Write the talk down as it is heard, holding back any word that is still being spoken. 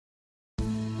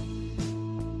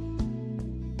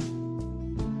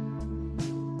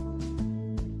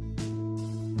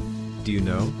Do you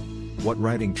know what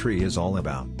Writing Tree is all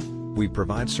about? We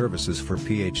provide services for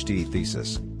PhD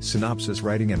thesis, synopsis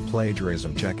writing and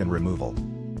plagiarism check and removal.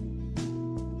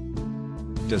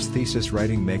 Does thesis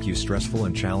writing make you stressful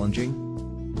and challenging?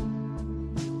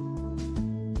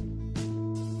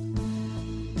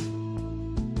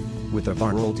 With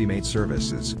our ultimate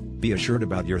services, be assured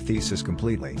about your thesis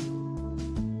completely.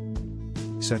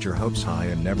 Set your hopes high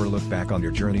and never look back on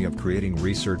your journey of creating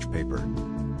research paper.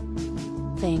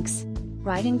 Thanks,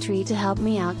 Writing Tree, to help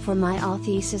me out for my all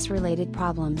thesis related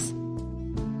problems.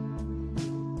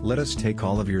 Let us take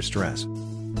all of your stress.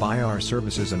 Buy our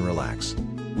services and relax.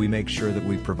 We make sure that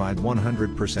we provide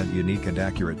 100% unique and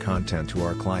accurate content to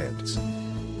our clients.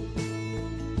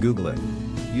 Google it.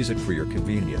 Use it for your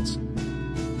convenience.